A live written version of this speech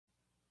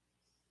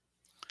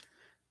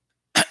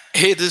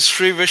Hey, this is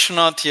Sri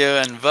Vishwanath here,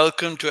 and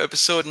welcome to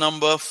episode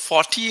number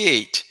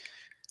 48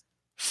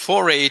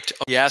 of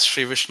the Ask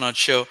Sri Vishwanath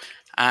show.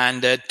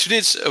 And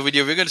today's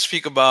video, we're going to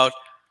speak about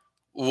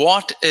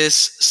what is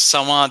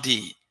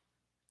Samadhi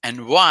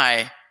and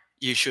why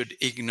you should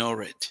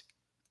ignore it.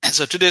 And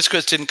so today's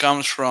question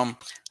comes from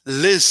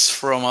Liz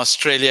from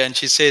Australia, and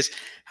she says,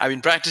 I've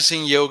been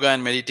practicing yoga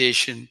and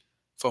meditation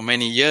for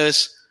many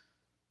years.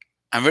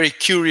 I'm very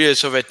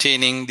curious of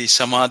attaining the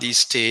Samadhi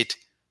state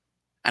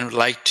and would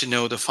like to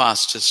know the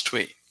fastest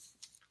way.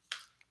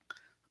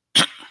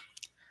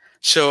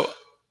 So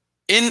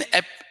in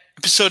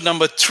episode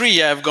number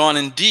 3, I've gone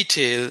in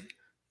detail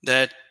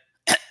that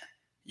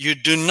you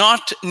do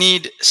not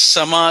need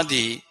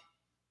Samadhi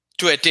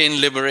to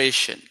attain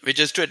liberation, which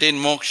is to attain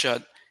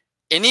moksha.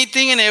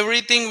 Anything and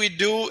everything we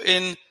do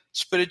in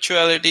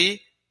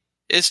spirituality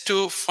is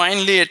to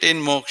finally attain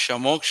moksha.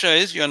 Moksha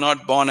is you're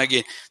not born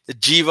again. The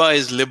jiva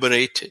is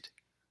liberated.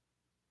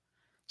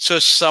 So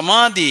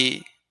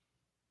Samadhi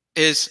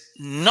is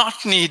not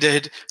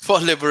needed for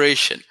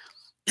liberation.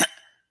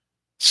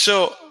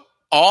 So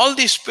all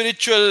the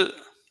spiritual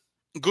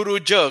guru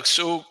jerks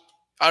who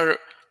are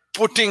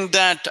putting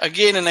that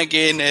again and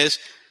again is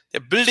they're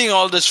building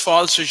all this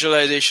false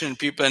visualization in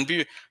people,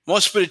 and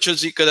most spiritual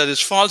seekers are this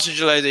false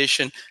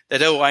visualization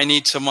that, oh, I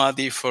need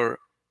Samadhi for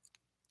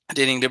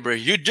attaining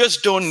liberation. You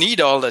just don't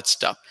need all that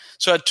stuff.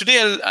 So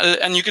today,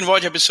 and you can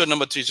watch episode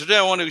number 3. So today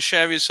I want to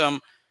share with you some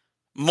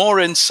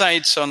more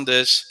insights on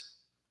this.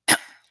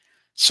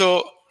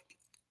 So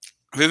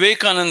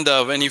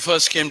Vivekananda, when he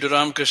first came to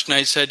Ramakrishna,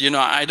 he said,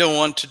 I don't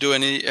want to do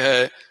any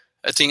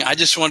thing. I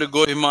just want to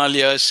go to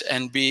Himalayas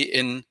and be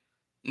in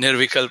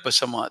Nirvikalpa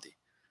Samadhi.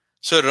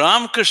 So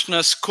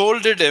Ramakrishna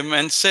scolded him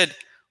and said,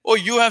 oh,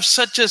 you have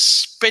such a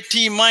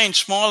petty mind,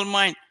 small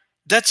mind.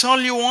 That's all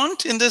you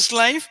want in this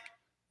life?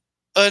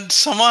 A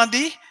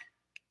Samadhi?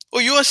 Oh,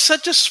 you are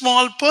such a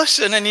small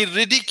person. And he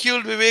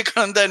ridiculed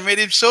Vivekananda and made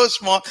him so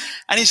small.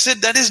 And he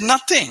said, that is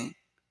nothing.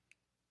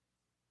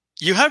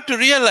 You have to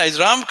realize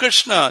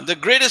Ramakrishna, the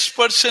greatest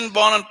person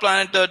born on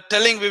planet Earth,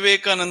 telling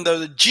Vivekananda,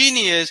 the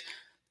genius,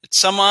 that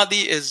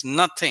Samadhi is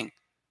nothing.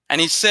 And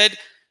he said,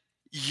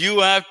 you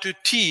have to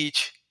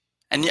teach,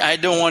 and I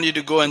don't want you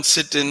to go and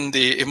sit in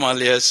the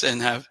Himalayas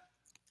and have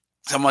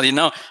Samadhi.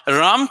 Now,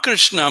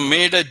 Ramakrishna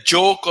made a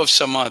joke of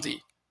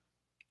Samadhi.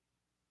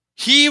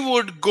 He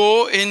would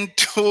go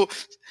into,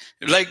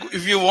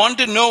 if you want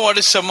to know what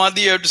is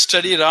Samadhi, you have to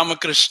study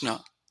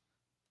Ramakrishna.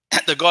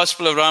 The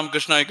Gospel of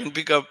Ramakrishna, you can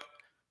pick up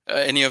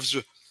any of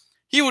them.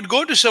 He would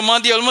go to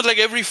Samadhi almost like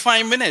every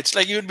 5 minutes.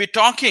 Like he would be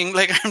talking,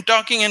 like I'm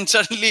talking, and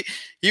suddenly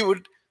he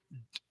would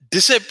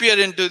disappear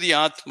into the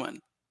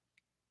Atman.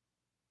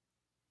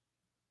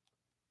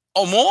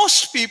 Or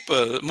most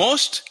people,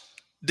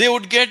 they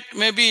would get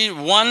maybe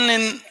one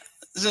in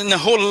a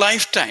whole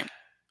lifetime,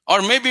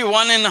 or maybe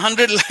one in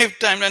 100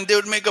 lifetimes, and they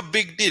would make a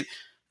big deal.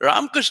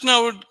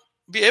 Ramakrishna would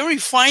be every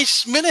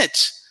 5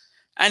 minutes.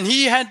 And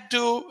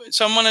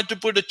someone had to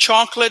put a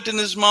chocolate in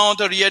his mouth,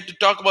 or he had to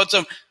talk about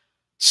some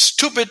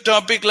stupid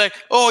topic like,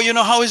 oh,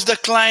 how is the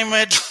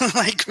climate,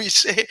 like we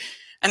say.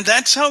 And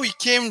that's how he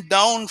came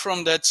down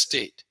from that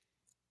state.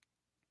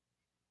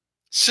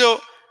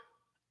 So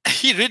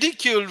he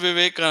ridiculed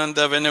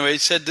Vivekananda whenever he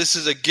said, this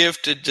is a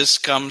gift, it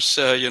just comes,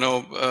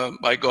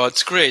 by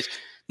God's grace.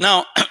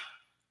 Now,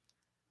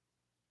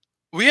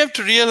 we have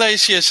to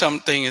realize here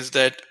something is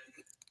that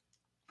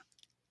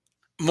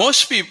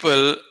most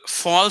people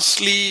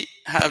falsely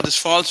have this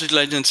false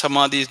religion,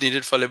 Samadhi is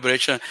needed for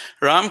liberation.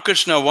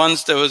 Ramakrishna,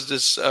 once there was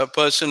this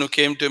person who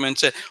came to him and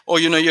said, oh,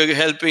 you're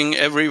helping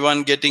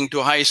everyone getting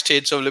to high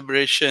states of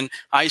liberation,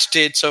 high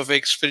states of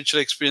spiritual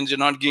experience, you're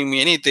not giving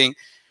me anything.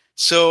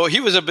 So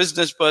he was a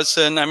business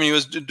person. He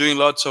was doing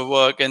lots of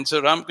work. And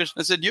so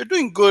Ramakrishna said, you're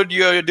doing good,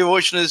 your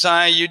devotion is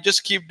high, you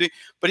just keep doing.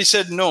 But he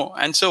said no.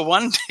 And so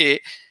one day,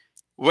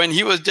 when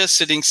he was just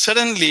sitting,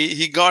 suddenly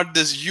he got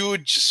this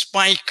huge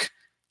spike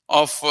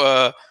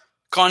of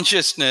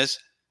consciousness,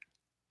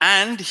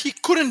 and he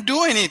couldn't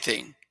do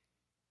anything.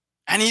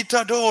 And he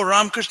thought, oh,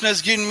 Ramakrishna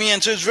has given me,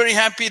 and so he was very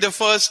happy the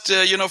first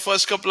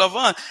couple of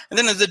hours. And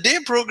then as the day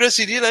progressed,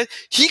 he realized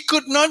he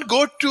could not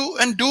go to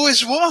and do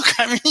his work.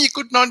 He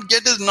could not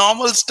get his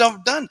normal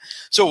stuff done.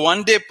 So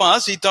one day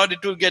passed, he thought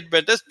it would get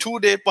better. 2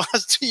 days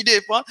passed, 3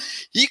 days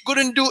passed. He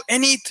couldn't do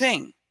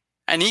anything.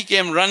 And he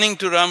came running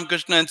to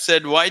Ramakrishna and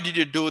said, why did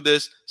you do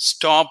this?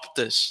 Stop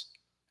this.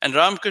 And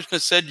Ramakrishna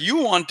said, you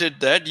wanted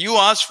that. You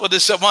asked for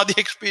the Samadhi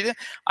experience.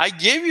 I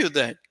gave you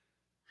that.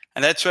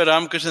 And that's why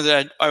Ramakrishna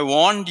said, I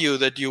warned you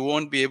that you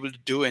won't be able to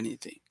do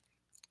anything.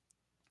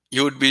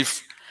 You would be...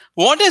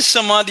 What is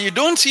Samadhi? You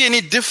don't see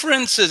any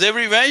differences.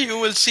 Everywhere you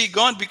will see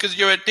God because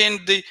you have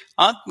attained the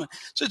Atman.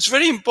 So it's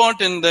very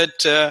important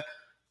that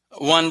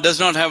one does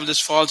not have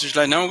this false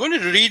visualization. Now I'm going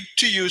to read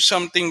to you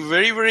something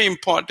very, very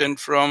important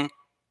from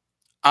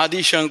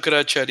Adi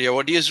Shankaracharya,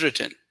 what he has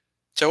written.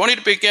 So I want you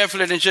to pay careful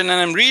attention, and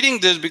I'm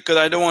reading this because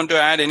I don't want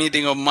to add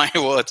anything of my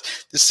words.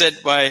 This is said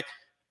by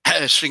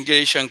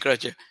Sringeri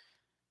Shankaracharya.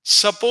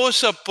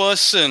 Suppose a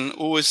person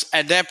who is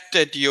adept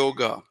at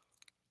yoga,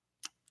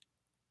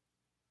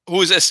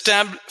 who is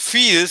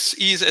feels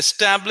he is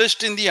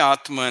established in the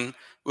Atman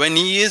when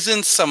he is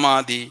in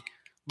Samadhi,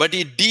 but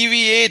he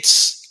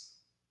deviates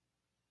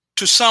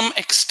to some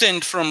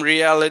extent from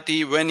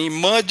reality when he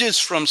emerges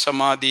from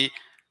Samadhi.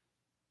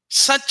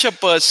 Such a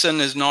person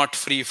is not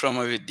free from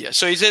avidya.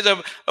 So he says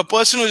a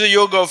person who's a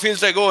yoga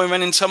feels like, oh,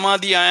 when in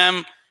Samadhi I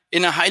am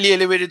in a highly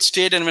elevated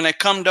state, and when I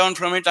come down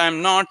from it, I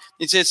am not.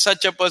 He says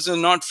such a person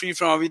is not free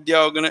from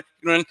avidya or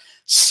ignorance.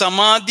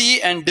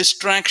 Samadhi and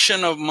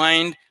distraction of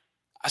mind,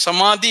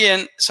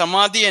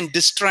 samadhi and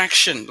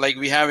distraction, like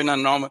we have in our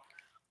normal,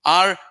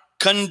 are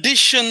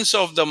conditions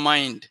of the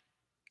mind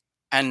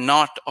and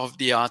not of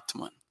the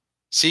Atman.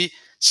 See,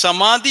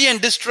 samadhi and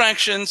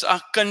distractions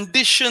are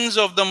conditions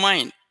of the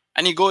mind.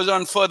 And he goes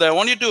on further. I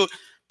want you to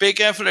pay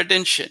careful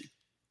attention.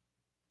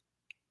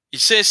 He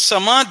says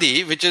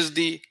samadhi, which is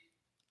the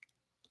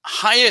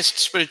highest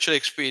spiritual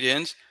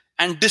experience,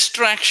 and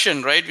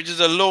distraction, right, which is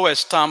the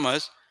lowest,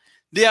 tamas,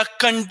 they are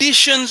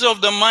conditions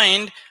of the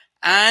mind,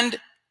 and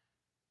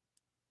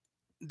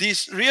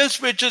this real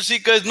spiritual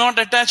seeker is not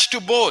attached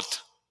to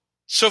both.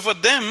 So for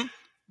them,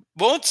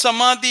 both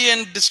samadhi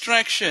and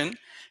distraction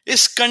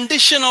is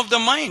condition of the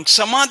mind.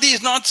 Samadhi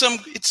is not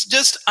it's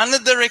just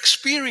another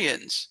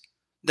experience.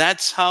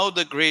 That's how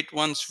the great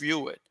ones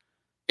view it.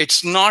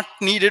 It's not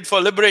needed for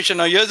liberation.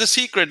 Now here's the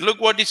secret. Look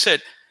what he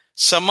said.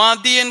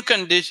 Samadhi and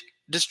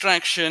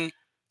distraction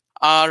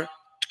are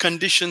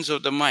conditions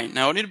of the mind.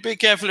 Now I need to pay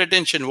careful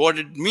attention. What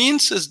it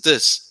means is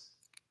this.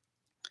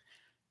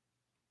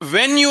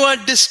 When you are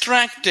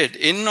distracted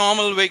in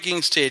normal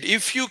waking state,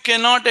 if you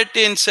cannot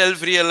attain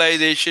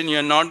self-realization,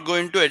 you're not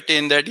going to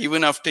attain that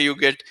even after you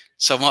get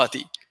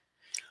samadhi.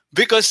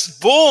 Because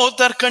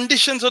both are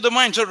conditions of the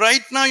mind. So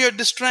right now you're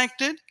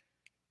distracted.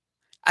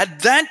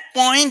 At that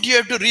point, you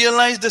have to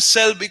realize the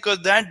self,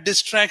 because that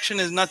distraction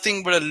is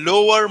nothing but a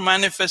lower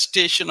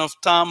manifestation of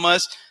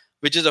tamas,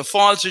 which is a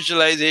false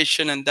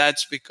visualization, and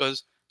that's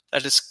because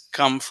that has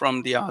come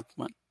from the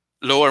Atman,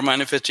 lower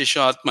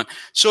manifestation of Atman.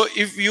 So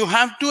if you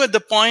have to, at the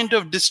point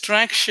of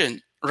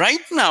distraction, right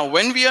now,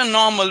 when we are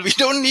normal, we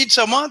don't need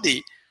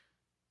samadhi,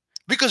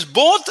 because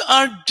both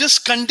are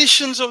just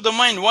conditions of the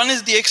mind. One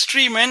is the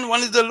extreme end,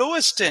 one is the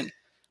lowest end,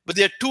 but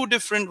they are two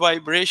different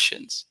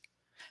vibrations.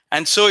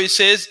 And so he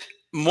says,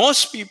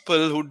 most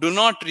people who do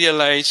not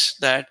realize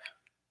that,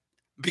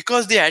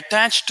 because they are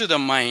attached to the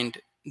mind,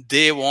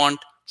 they want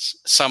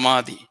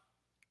samadhi.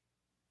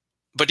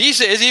 But he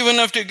says, even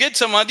after you get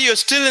samadhi, you're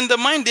still in the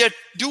mind. They are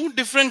two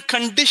different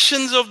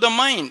conditions of the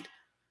mind.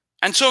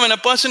 And so when a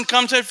person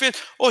comes and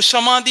feels, oh,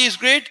 samadhi is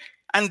great,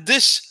 and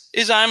this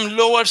is I'm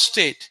lower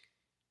state.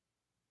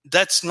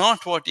 That's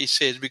not what he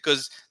says,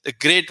 because the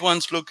great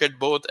ones look at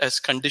both as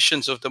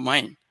conditions of the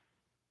mind.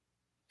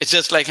 It's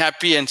just like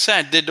happy and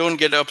sad. They don't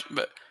get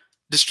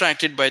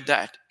distracted by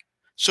that.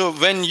 So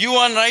when you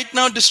are right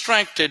now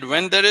distracted,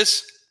 when there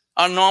is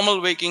a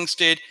normal waking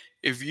state,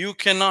 if you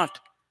cannot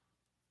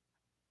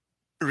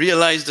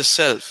realize the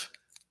self,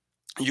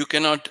 you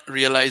cannot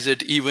realize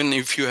it even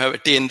if you have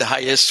attained the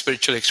highest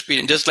spiritual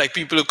experience. Just like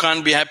people who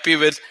can't be happy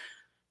with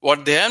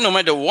what they have, no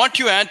matter what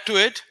you add to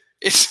it,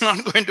 it's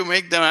not going to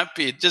make them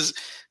happy. It's just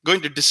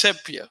going to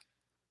disappear.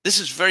 This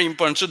is very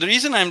important. So the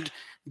reason I'm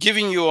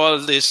giving you all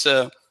this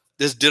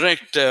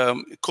direct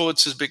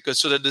quotes is because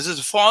so that this is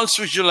false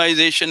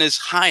visualization is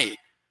high.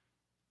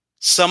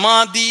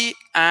 Samadhi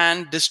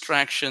and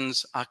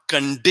distractions are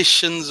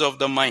conditions of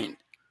the mind.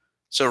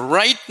 So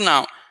right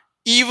now,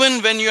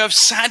 even when you have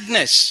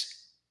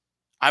sadness,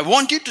 I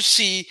want you to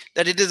see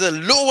that it is a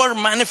lower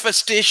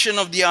manifestation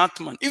of the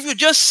Atman. If you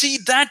just see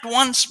that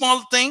one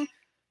small thing,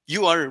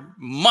 you are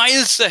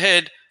miles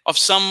ahead of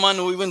someone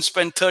who even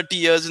spent 30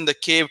 years in the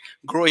cave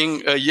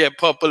growing a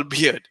purple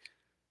beard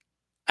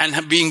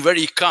and being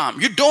very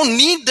calm. You don't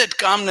need that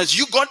calmness.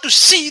 You got to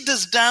see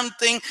this damn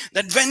thing,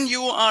 that when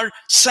you are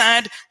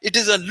sad, it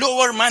is a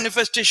lower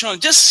manifestation.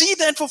 Just see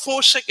that for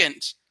 4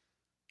 seconds.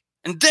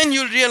 And then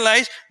you'll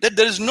realize that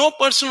there is no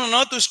person on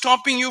earth who's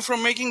stopping you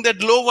from making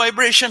that low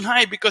vibration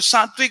high, because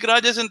sattvic,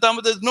 rajas, and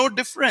tamas, there's no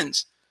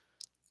difference.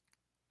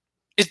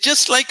 It's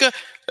just like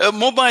a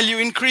mobile. You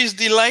increase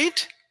the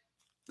light,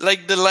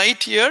 like the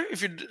light here.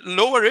 If you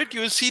lower it,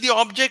 you will see the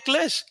object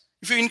less.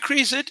 If you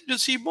increase it, you'll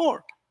see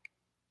more.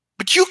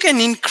 But you can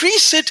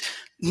increase it.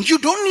 You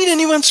don't need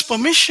anyone's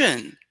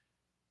permission.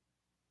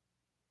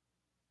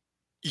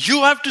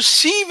 You have to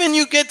see when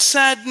you get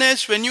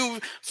sadness, when you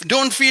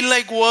don't feel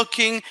like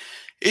working,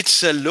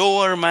 it's a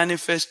lower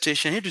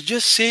manifestation. You have to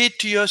just say it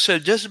to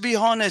yourself, just be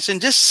honest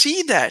and just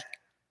see that.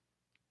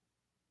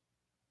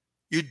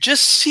 You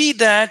just see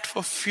that for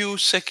a few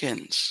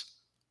seconds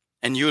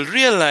and you'll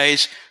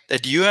realize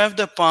that you have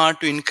the power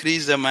to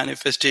increase the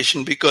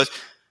manifestation, because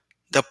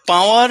the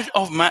power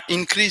of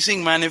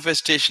increasing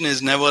manifestation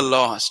is never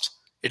lost.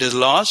 It is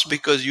lost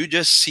because you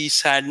just see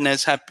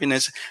sadness,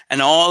 happiness, and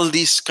all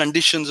these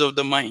conditions of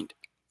the mind.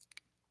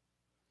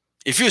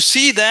 If you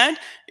see that,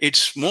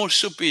 it's more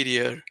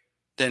superior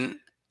than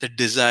the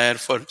desire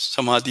for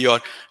samadhi or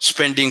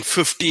spending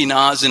 15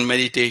 hours in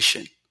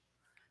meditation.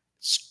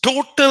 It's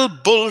total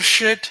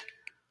bullshit.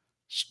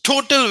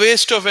 Total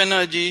waste of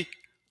energy.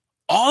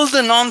 All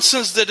the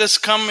nonsense that has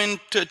come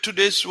into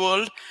today's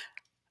world,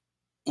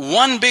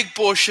 one big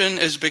portion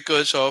is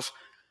because of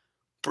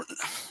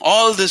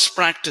all these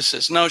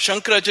practices. Now,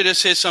 Shankaracharya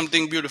says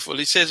something beautiful.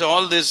 He says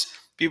all these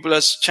people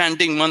are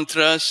chanting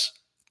mantras,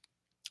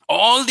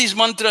 all these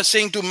mantras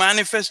saying to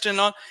manifest and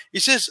all. He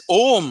says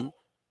Om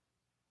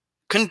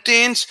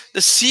contains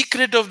the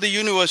secret of the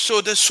universe.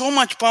 So there's so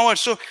much power.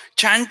 So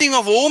chanting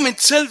of Om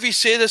itself, he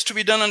says, has to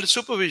be done under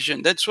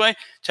supervision. That's why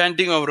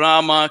chanting of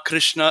Rama,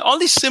 Krishna, all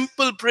these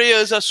simple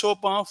prayers are so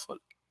powerful.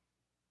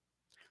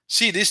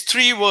 See, these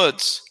three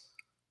words,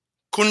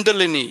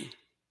 Kundalini,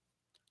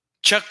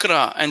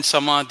 Chakra and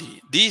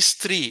Samadhi, these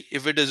three,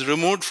 if it is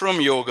removed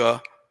from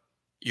yoga,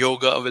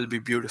 yoga will be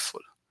beautiful.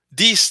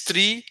 These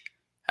three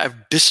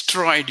have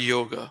destroyed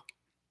yoga.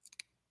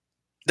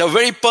 The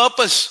very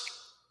purpose,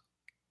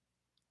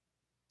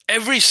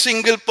 every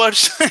single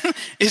person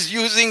is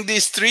using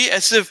these three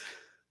as if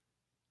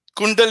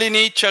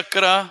Kundalini,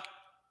 Chakra,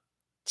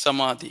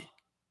 Samadhi.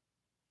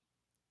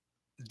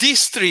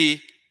 These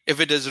three, if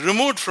it is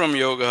removed from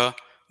yoga,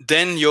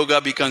 then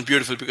yoga becomes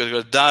beautiful because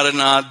you got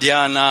dharana,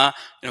 dhyana,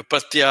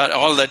 pratyahara,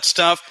 all that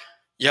stuff,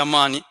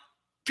 yamani.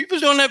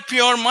 People don't have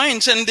pure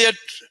minds and they're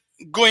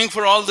going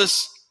for all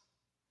this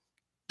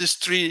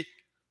three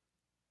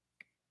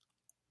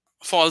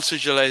false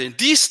visualization.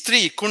 These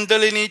three,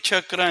 Kundalini,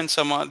 Chakra and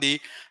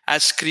Samadhi,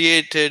 has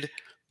created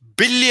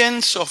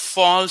billions of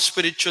false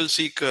spiritual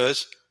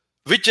seekers,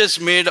 which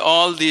has made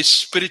all these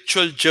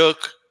spiritual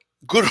jerk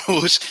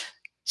gurus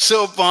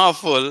so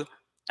powerful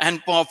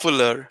and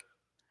popular.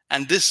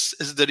 And this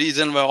is the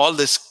reason why all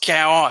this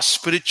chaos,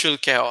 spiritual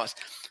chaos,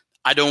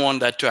 I don't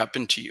want that to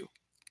happen to you.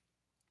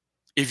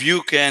 If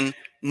you can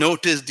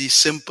notice these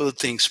simple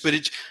things,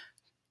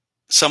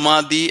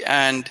 samadhi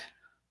and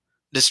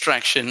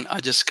distraction are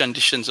just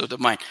conditions of the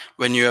mind.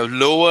 When you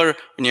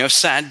have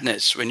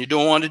sadness, when you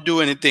don't want to do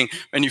anything,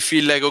 when you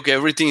feel like, okay,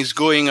 everything is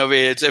going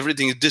away,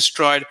 everything is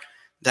destroyed,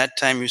 that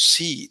time you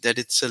see that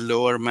it's a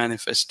lower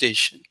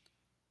manifestation.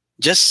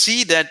 Just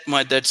see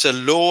that's a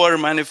lower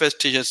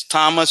manifestation,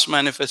 tamas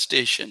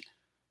manifestation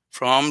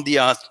from the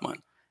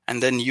Atman.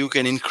 And then you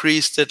can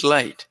increase that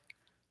light.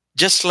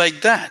 Just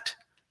like that.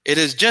 It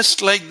is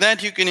just like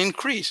that you can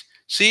increase.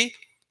 See,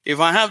 if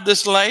I have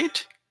this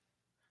light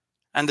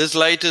and this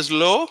light is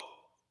low,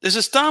 this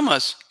is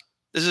tamas.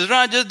 This is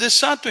rajas, this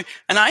is sattvic.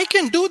 And I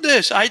can do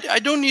this. I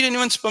don't need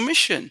anyone's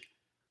permission.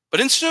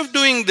 But instead of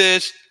doing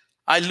this,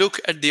 I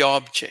look at the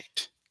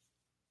object.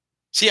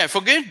 See, I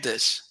forget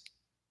this.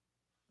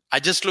 I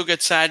just look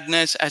at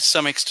sadness as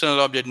some external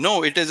object.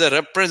 No, it is a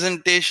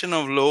representation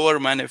of lower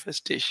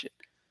manifestation.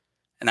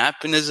 And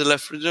happiness is a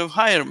representation of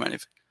higher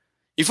manifestation.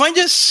 If I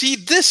just see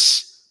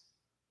this,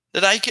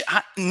 that I can,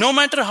 no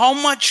matter how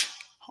much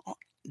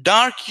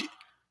dark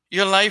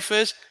your life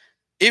is,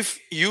 if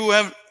you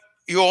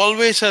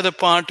always have the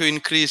power to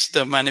increase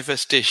the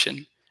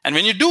manifestation. And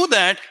when you do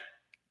that,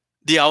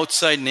 the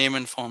outside name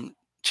and form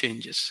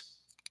changes.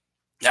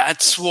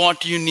 That's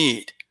what you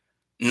need.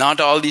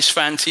 Not all these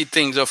fancy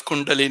things of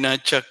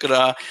Kundalini,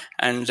 Chakra,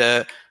 and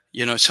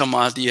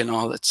Samadhi and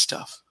all that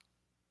stuff.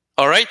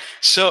 All right?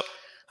 So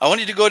I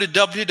want you to go to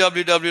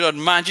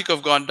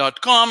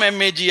www.magicofgod.com,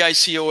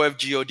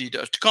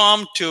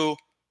 magicofgod.com to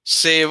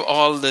save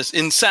all this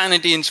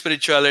insanity in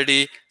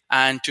spirituality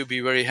and to be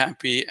very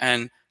happy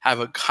and have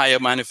a higher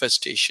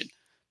manifestation.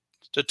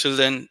 So till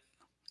then,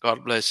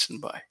 God bless and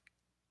bye.